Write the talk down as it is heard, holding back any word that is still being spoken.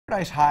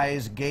Paradise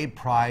High's Gabe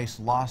Price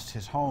lost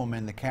his home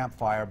in the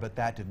campfire, but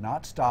that did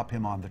not stop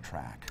him on the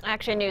track.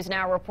 Action News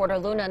Now reporter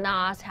Luna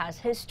Nas has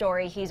his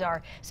story. He's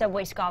our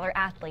Subway Scholar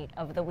Athlete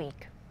of the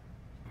Week.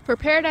 For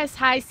Paradise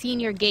High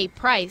senior Gabe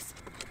Price,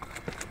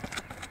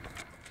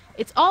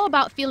 it's all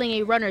about feeling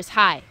a runner's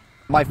high.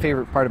 My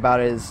favorite part about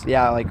it is,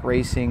 like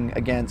racing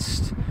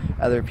against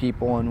other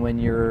people, and when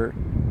you're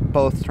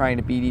both trying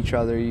to beat each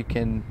other, you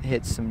can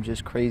hit some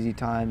just crazy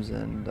times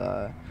and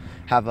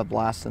have a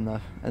blast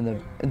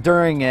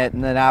during it,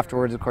 and then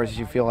afterwards, of course,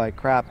 you feel like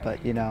crap,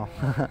 but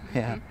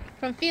yeah.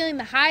 From feeling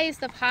the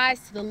highest of highs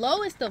to the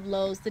lowest of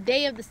lows, the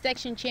day of the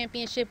section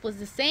championship was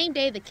the same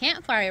day the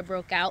campfire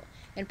broke out,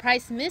 and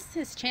Price missed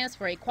his chance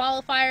for a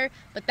qualifier,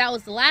 but that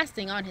was the last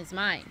thing on his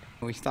mind.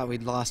 We thought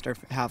we'd lost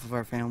half of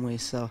our family,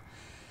 so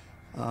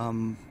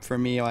for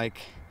me, I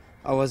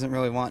wasn't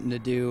really wanting to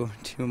do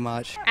too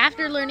much.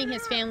 After learning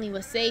his family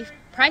was safe,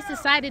 Price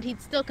decided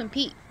he'd still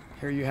compete.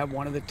 Here you have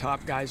one of the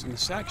top guys in the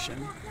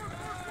section,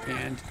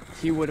 and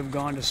he would have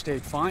gone to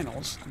state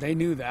finals. They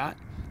knew that.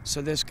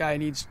 So this guy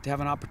needs to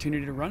have an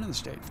opportunity to run in the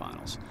state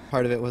finals.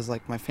 Part of it was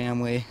like my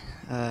family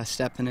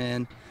stepping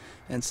in,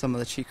 and some of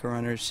the Chica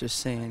runners just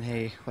saying,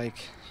 hey,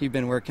 you've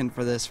been working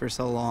for this for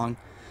so long,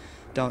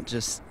 don't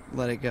just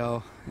let it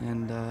go.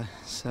 And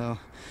so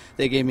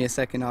they gave me a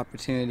second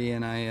opportunity,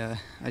 and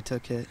I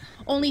took it.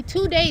 Only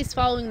 2 days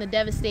following the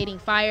devastating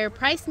fire,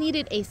 Price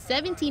needed a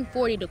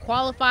 17:40 to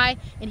qualify,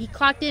 and he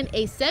clocked in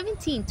a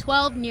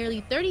 17:12,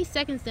 nearly 30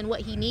 seconds than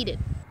what he needed.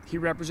 He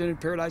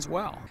represented Paradise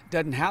well.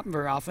 Doesn't happen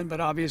very often,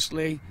 but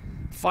obviously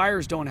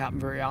fires don't happen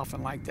very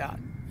often like that,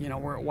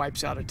 where it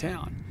wipes out a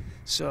town.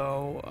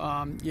 So,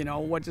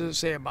 what does it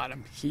say about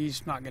him?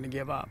 He's not going to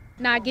give up.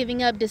 Not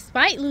giving up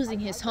despite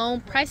losing his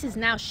home, Price is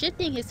now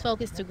shifting his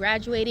focus to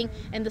graduating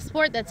and the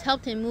sport that's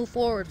helped him move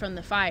forward from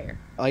the fire.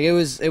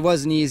 It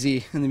wasn't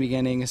easy in the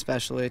beginning,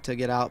 especially to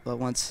get out, but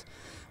once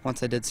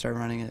I did start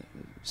running,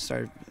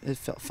 it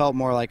felt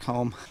more like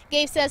home.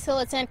 Gabe says he'll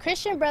attend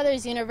Christian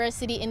Brothers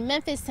University in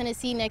Memphis,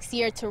 Tennessee next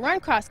year to run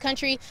cross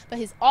country, but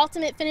his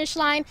ultimate finish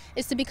line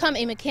is to become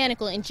a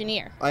mechanical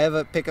engineer. I have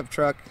a pickup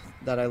truck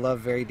that I love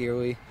very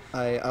dearly.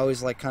 I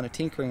always like kind of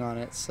tinkering on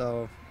it,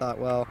 so thought,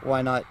 well,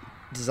 why not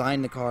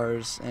design the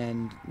cars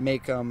and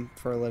make them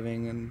for a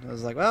living? And I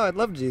was like, well, I'd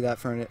love to do that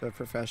for a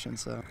profession.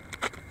 So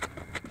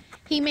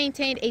he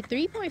maintained a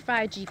 3.5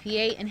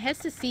 GPA and heads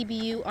to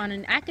CBU on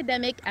an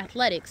academic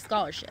athletics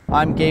scholarship.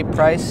 I'm Gabe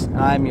Price.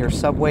 I'm your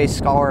Subway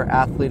Scholar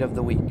Athlete of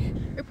the Week.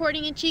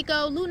 Reporting in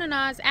Chico, Luna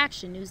Nas,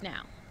 Action News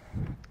Now.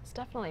 It's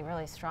definitely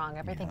really strong,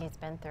 everything he's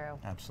been through.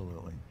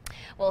 Absolutely.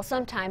 Well,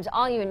 sometimes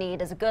all you need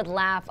is a good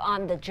laugh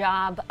on the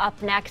job. Up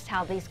next,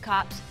 how these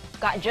cops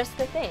got just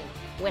the thing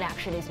when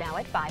Action News Now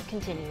at 5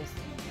 continues.